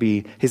cannot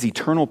be, His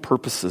eternal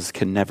purposes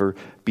can never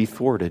be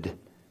thwarted.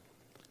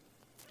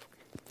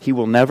 He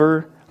will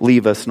never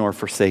leave us nor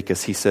forsake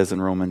us, He says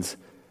in Romans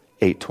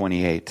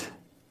 8:28.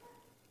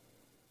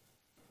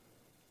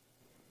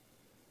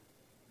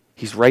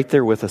 He's right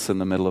there with us in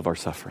the middle of our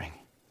suffering.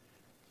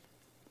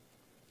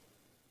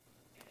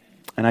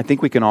 And I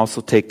think we can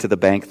also take to the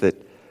bank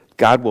that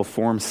God will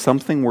form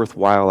something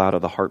worthwhile out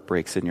of the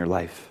heartbreaks in your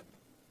life.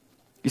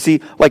 You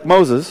see, like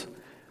Moses,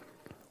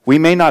 we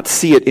may not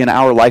see it in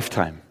our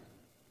lifetime.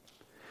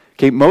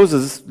 Okay,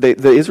 Moses, the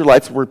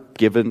Israelites were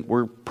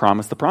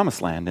promised the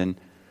promised land. And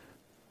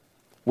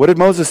what did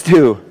Moses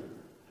do?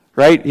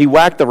 Right? He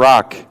whacked the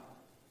rock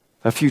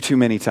a few too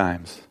many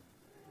times.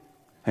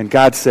 And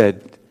God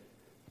said,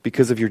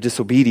 because of your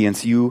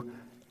disobedience, you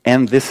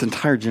and this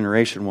entire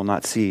generation will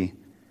not see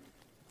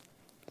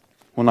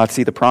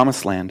the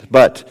promised land.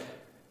 But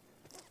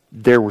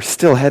they were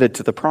still headed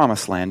to the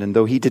promised land, and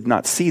though he did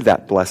not see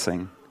that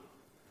blessing,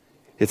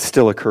 it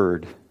still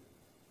occurred.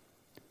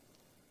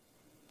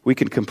 We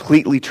can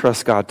completely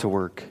trust God to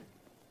work.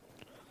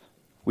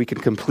 We can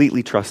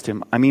completely trust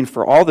Him. I mean,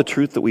 for all the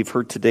truth that we've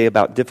heard today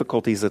about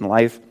difficulties in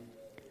life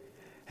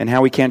and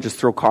how we can't just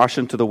throw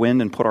caution to the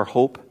wind and put our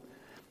hope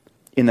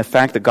in the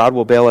fact that God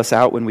will bail us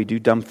out when we do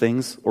dumb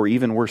things or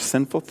even worse,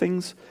 sinful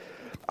things,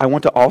 I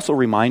want to also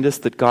remind us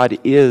that God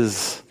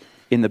is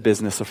in the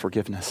business of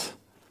forgiveness.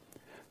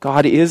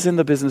 God is in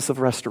the business of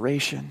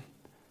restoration.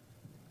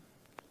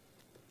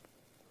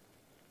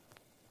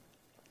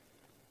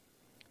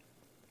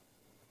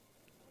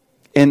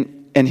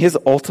 And his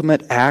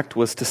ultimate act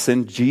was to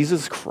send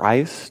Jesus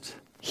Christ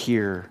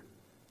here.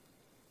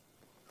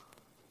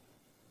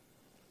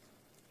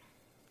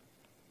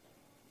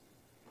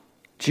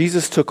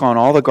 Jesus took on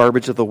all the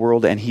garbage of the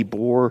world and he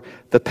bore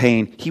the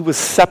pain. He was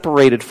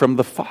separated from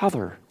the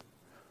Father.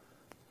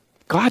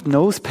 God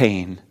knows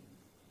pain.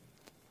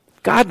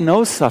 God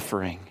knows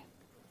suffering.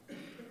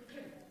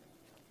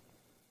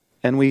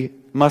 And we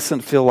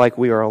mustn't feel like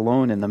we are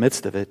alone in the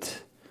midst of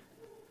it.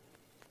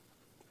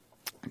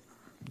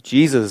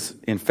 Jesus,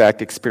 in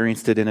fact,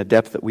 experienced it in a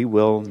depth that we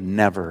will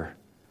never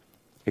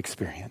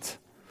experience.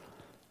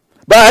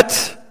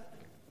 But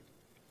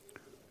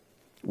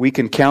we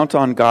can count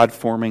on God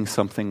forming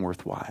something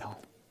worthwhile.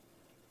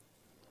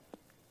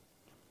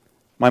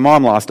 My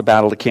mom lost a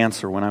battle to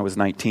cancer when I was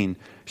 19.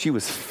 She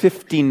was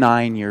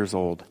 59 years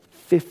old.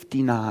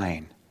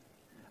 59.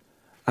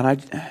 And I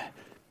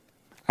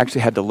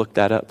actually had to look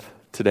that up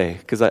today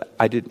because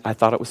I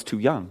thought it was too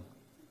young.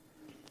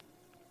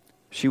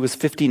 She was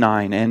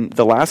 59, and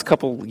the last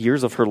couple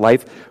years of her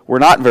life were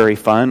not very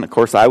fun. Of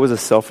course, I was a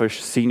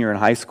selfish senior in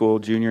high school,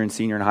 junior and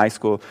senior in high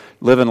school,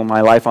 living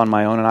my life on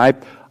my own,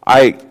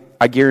 and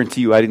I guarantee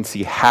you I didn't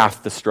see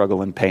half the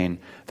struggle and pain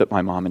that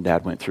my mom and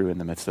dad went through in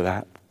the midst of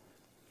that.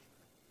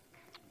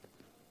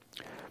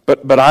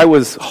 But I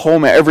was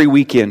home every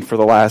weekend for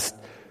the last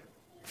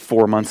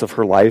 4 months of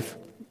her life,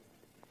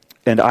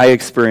 and I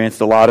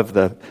experienced a lot of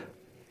the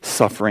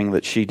suffering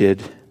that she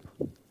did.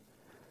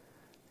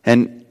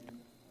 And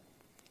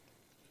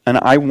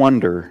I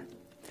wonder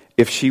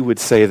if she would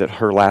say that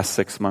her last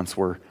 6 months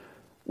were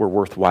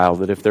worthwhile,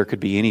 that if there could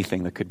be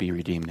anything that could be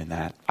redeemed in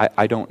that.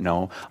 I don't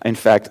know. In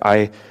fact,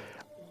 I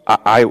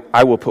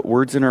will put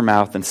words in her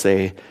mouth and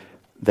say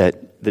that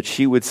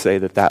she would say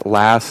that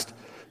last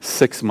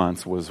 6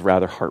 months was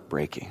rather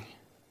heartbreaking.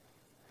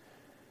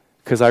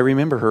 Because I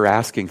remember her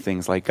asking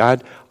things like,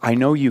 God, I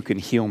know you can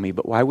heal me,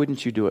 but why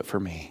wouldn't you do it for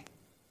me?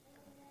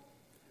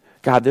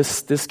 God,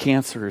 this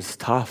cancer is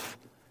tough.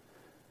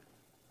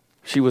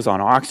 She was on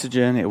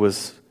oxygen. It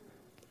was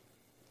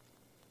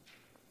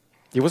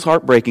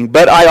heartbreaking.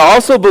 But I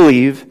also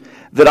believe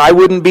that I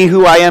wouldn't be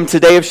who I am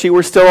today if she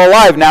were still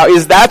alive. Now,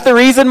 is that the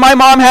reason my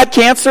mom had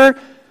cancer?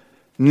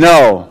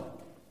 No.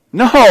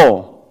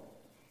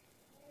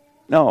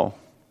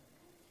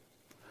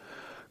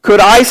 Could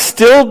I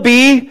still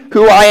be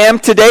who I am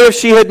today if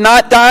she had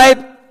not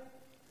died?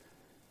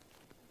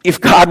 If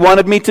God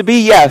wanted me to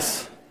be,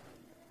 yes.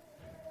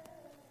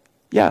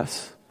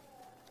 Yes.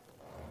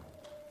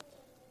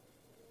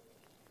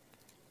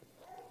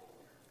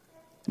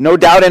 No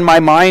doubt in my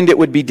mind it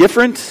would be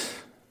different.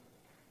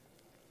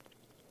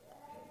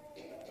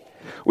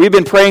 We've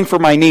been praying for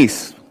my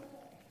niece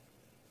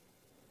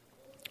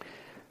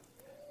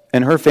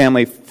and her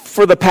family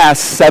for the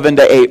past 7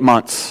 to 8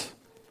 months.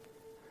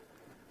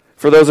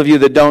 For those of you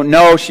that don't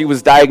know, she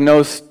was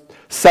diagnosed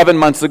 7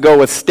 months ago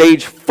with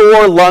stage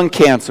 4 lung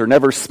cancer.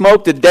 Never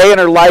smoked a day in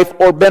her life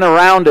or been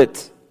around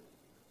it.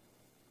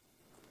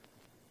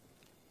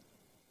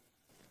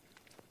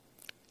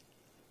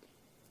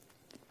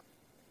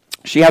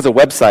 She has a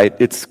website.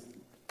 It's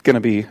going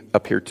to be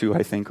up here too,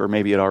 I think, or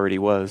maybe it already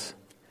was.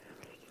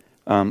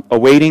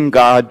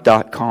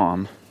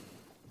 awaitinggod.com.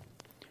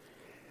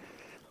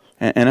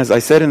 And as I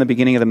said in the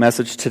beginning of the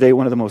message today,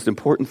 one of the most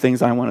important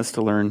things I want us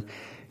to learn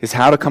is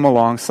how to come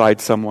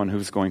alongside someone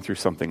who's going through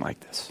something like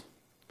this.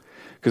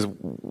 Because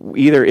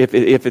either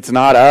if it's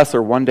not us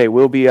or one day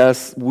will be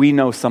us, we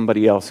know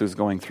somebody else who's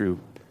going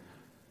through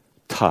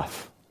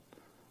tough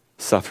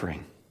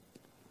suffering.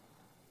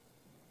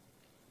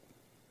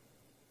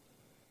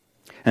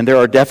 And there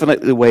are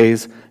definitely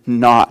ways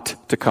not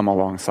to come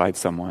alongside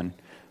someone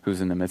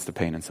who's in the midst of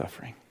pain and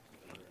suffering.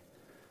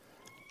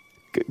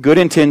 Good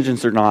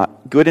intentions or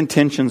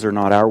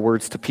not, our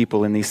words to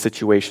people in these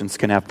situations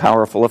can have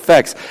powerful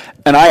effects.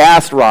 And I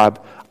asked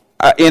Rob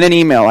in an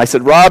email, I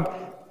said, Rob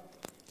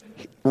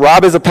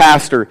is a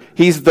pastor.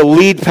 He's the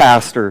lead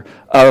pastor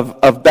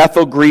of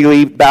Bethel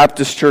Greeley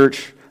Baptist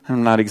Church.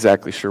 I'm not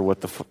exactly sure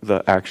what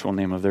the actual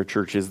name of their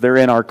church is. They're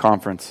in our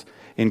conference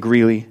in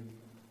Greeley.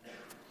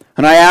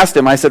 And I asked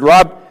him, I said,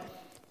 Rob,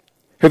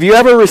 have you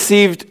ever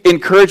received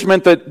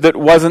encouragement that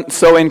wasn't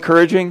so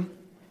encouraging?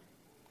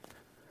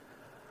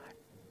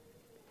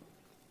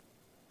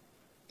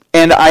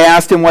 And I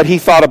asked him what he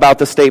thought about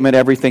the statement,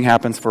 everything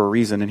happens for a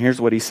reason. And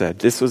here's what he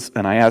said.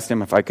 And I asked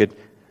him if I could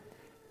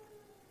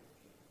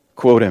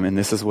quote him, and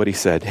this is what he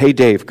said. Hey,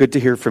 Dave, good to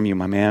hear from you,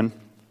 my man.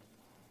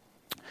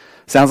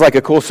 Sounds like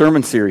a cool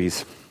sermon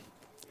series.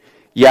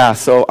 Yeah,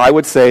 so I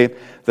would say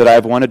that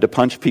I've wanted to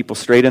punch people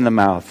straight in the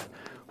mouth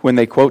when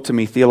they quote to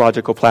me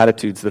theological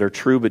platitudes that are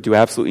true but do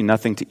absolutely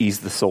nothing to ease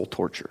the soul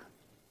torture.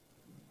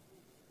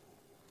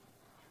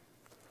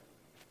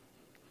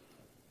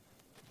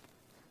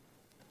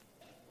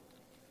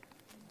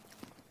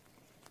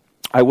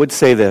 I would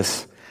say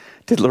this.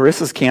 Did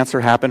Larissa's cancer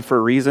happen for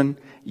a reason?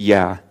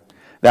 Yeah.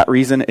 That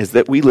reason is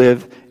that we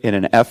live in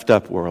an effed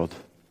up world.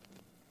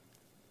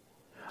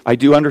 I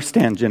do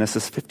understand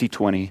Genesis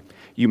 50:20.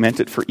 You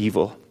meant it for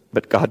evil,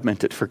 but God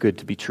meant it for good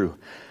to be true.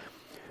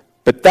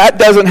 But that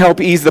doesn't help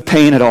ease the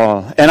pain at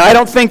all. And I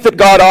don't think that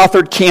God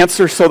authored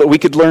cancer so that we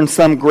could learn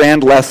some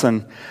grand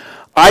lesson.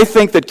 I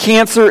think that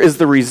cancer is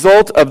the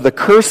result of the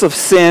curse of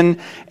sin,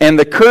 and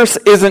the curse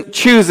isn't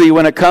choosy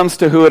when it comes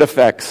to who it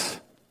affects.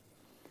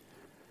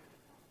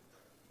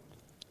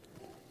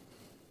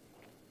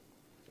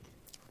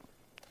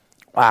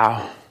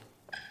 Wow.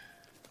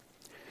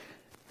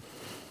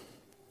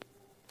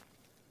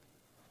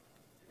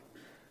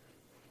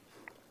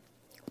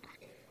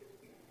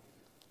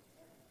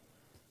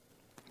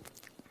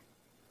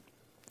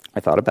 I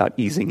thought about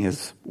easing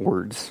his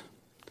words.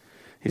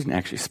 He didn't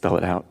actually spell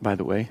it out, by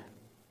the way.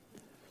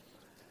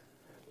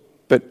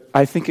 But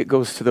I think it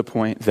goes to the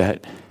point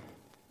that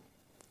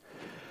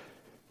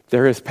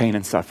there is pain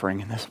and suffering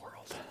in this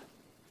world.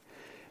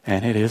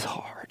 And it is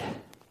hard.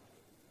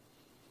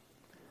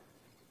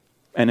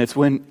 And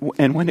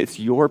when it's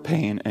your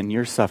pain and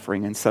your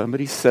suffering and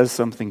somebody says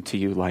something to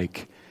you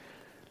like,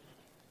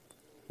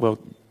 well,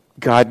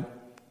 God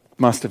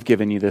must have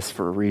given you this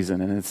for a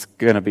reason, and it's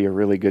going to be a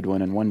really good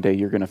one, and one day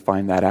you're going to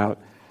find that out.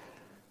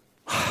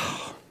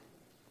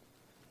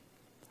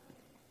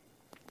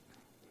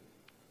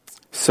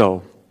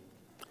 So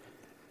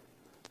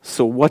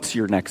what's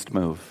your next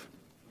move?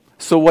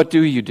 So what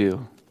do you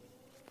do?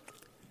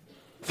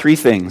 3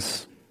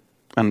 things.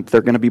 And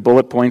they're going to be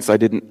bullet points. I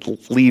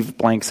didn't leave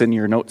blanks in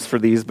your notes for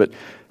these, but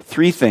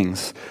 3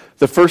 things.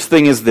 The first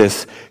thing is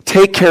this: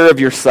 take care of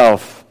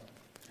yourself.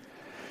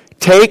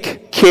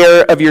 Take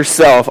care of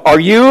yourself. Are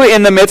you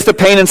in the midst of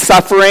pain and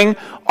suffering?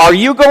 Are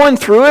you going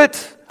through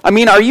it? I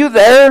mean, are you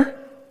there?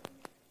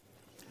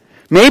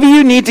 Maybe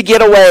you need to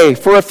get away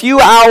for a few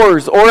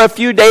hours or a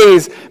few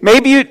days.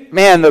 Maybe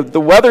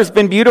the weather's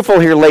been beautiful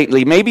here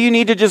lately. Maybe you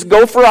need to just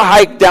go for a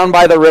hike down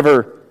by the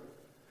river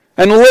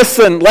and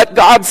listen. Let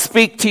God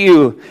speak to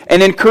you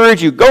and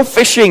encourage you. Go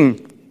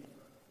fishing.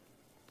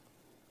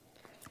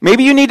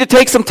 Maybe you need to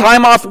take some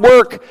time off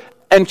work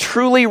and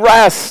truly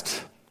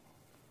rest.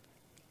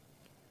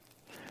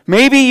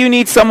 Maybe you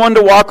need someone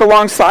to walk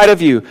alongside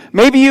of you.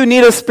 Maybe you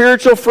need a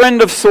spiritual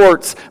friend of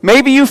sorts.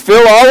 Maybe you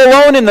feel all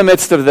alone in the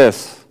midst of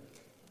this.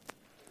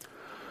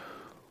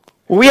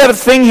 We have a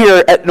thing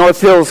here at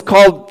North Hills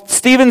called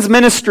Stephen's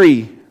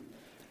Ministry.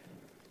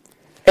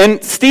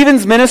 And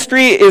Stephen's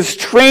Ministry is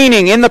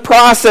training in the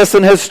process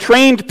and has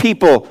trained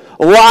people,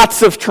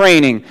 lots of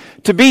training,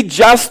 to be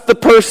just the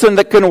person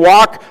that can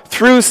walk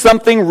through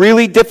something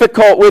really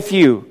difficult with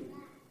you.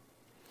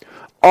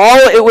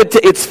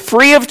 It's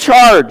free of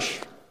charge.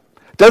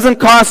 Doesn't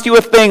cost you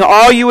a thing.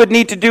 All you would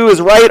need to do is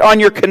write on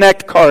your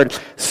Connect card,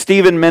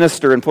 Stephen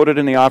Minister, and put it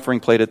in the offering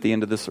plate at the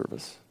end of the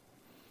service.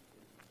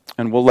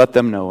 And we'll let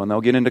them know, and they'll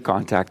get into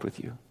contact with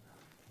you.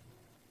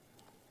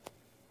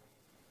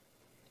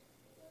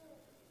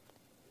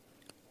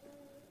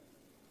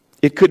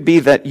 It could be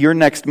that your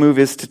next move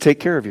is to take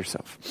care of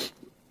yourself.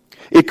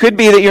 It could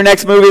be that your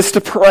next move is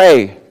to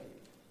pray.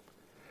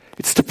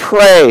 It's to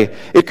pray.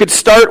 It could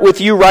start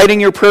with you writing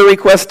your prayer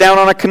request down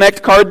on a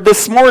Connect card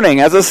this morning.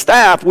 As a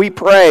staff, we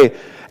pray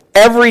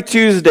every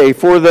Tuesday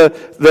for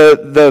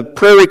the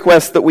prayer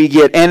requests that we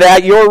get. And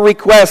at your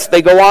request,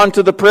 they go on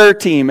to the prayer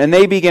team and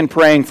they begin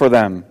praying for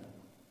them.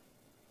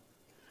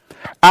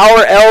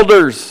 Our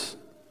elders,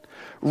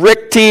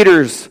 Rick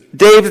Teeters,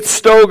 David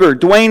Stoger,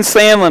 Dwayne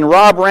Sandlin,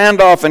 Rob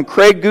Randolph, and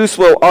Craig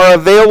Goosewill are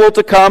available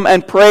to come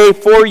and pray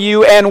for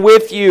you and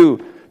with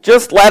you.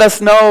 Just let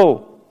us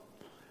know.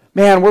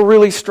 Man, we're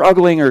really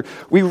struggling, or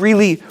we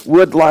really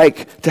would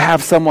like to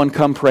have someone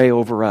come pray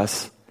over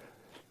us.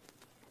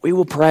 We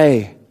will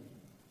pray.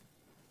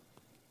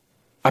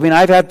 I mean,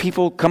 I've had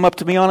people come up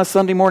to me on a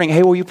Sunday morning,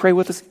 hey, will you pray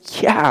with us?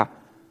 Yeah.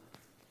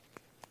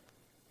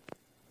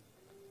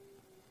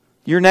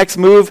 Your next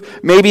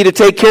move may be to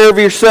take care of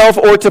yourself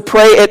or to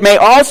pray. It may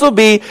also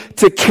be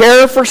to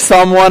care for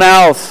someone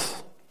else.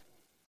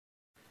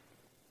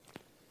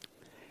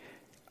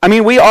 I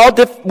mean, we all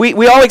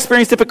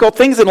experience difficult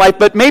things in life,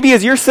 but maybe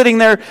as you're sitting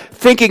there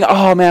thinking,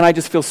 oh man, I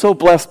just feel so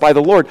blessed by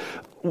the Lord.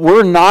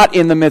 We're not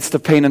in the midst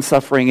of pain and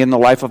suffering in the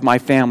life of my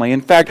family.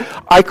 In fact,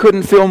 I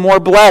couldn't feel more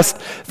blessed.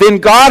 Then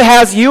God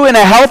has you in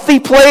a healthy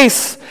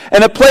place,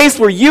 and a place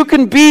where you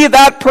can be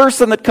that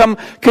person that can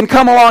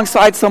come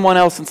alongside someone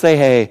else and say,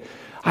 hey,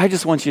 I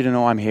just want you to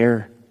know I'm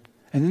here.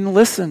 And then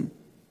listen.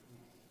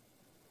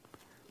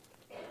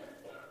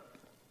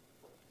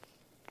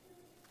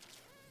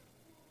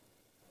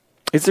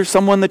 Is there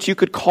someone that you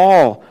could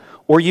call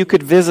or you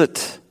could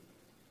visit?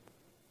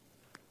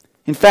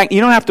 In fact, you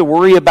don't have to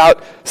worry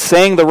about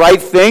saying the right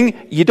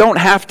thing. You don't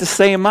have to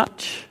say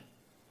much.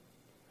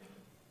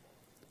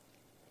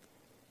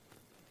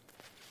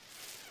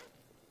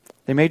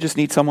 They may just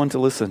need someone to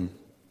listen.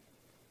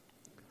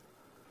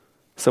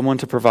 Someone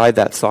to provide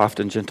that soft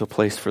and gentle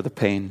place for the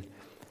pain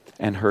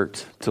and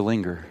hurt to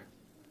linger,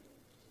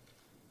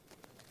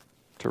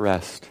 to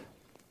rest.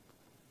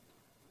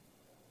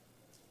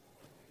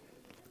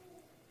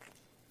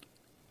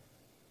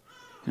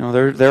 You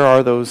know, there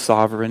are those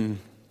sovereign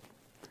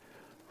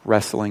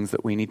wrestlings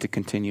that we need to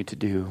continue to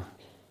do.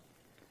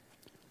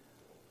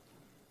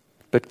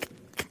 But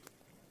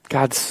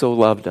God so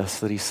loved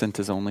us that he sent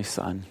his only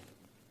Son.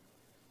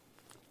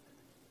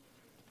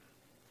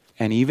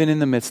 And even in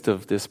the midst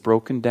of this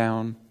broken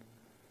down,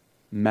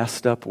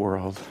 messed up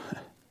world,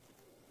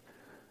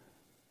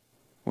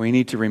 we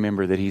need to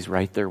remember that he's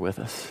right there with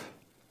us.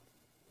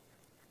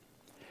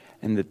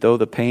 And that though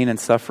the pain and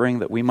suffering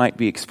that we might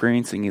be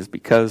experiencing is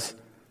because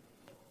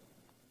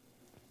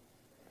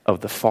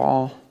of the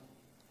fall,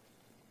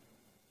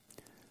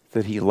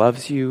 that he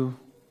loves you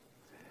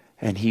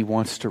and he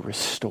wants to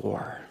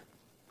restore.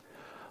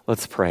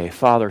 Let's pray.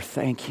 Father,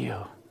 thank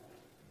you.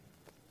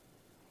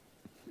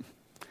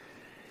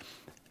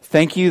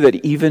 Thank you that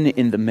even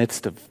in the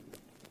midst of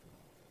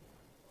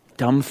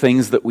dumb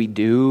things that we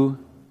do,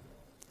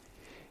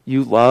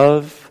 you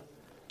love,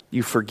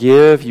 you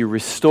forgive, you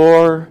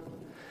restore.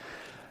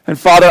 And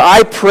Father,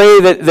 I pray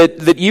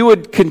that you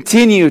would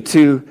continue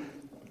to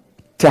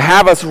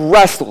have us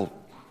wrestle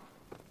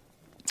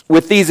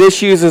with these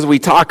issues as we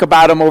talk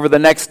about them over the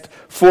next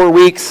 4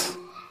 weeks.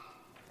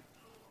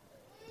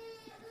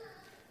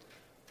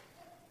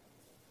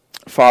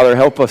 Father,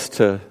 help us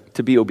to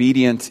be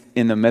obedient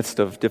in the midst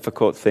of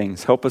difficult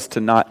things. Help us to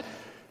not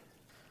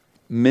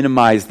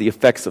minimize the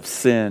effects of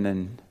sin.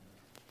 And,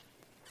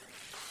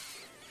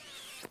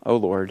 oh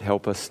Lord,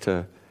 help us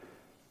to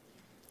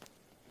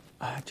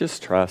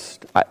just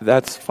trust.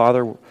 That's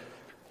where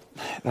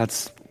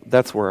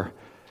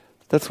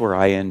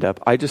I end up.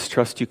 I just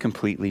trust you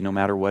completely no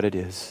matter what it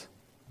is.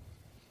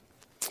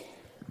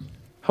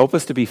 Help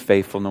us to be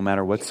faithful no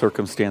matter what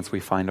circumstance we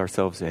find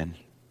ourselves in.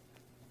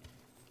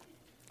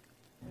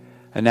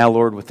 And now,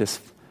 Lord, with this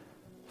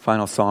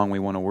final song, we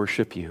want to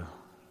worship you.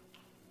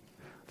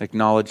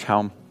 Acknowledge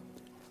how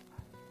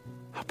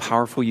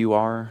powerful you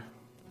are.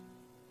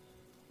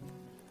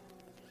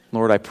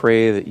 Lord, I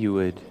pray that you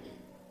would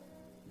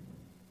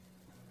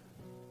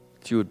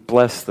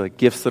bless the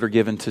gifts that are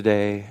given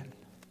today.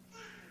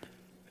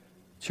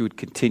 That you would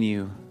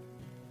continue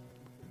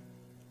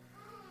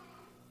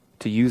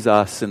to use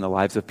us in the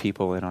lives of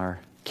people in our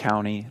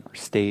county, our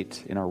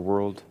state, in our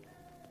world.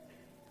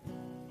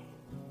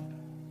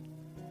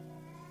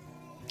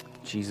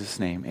 In Jesus'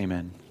 name,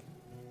 amen.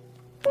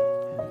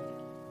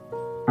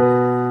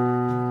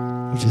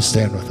 Would you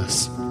stand with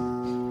us?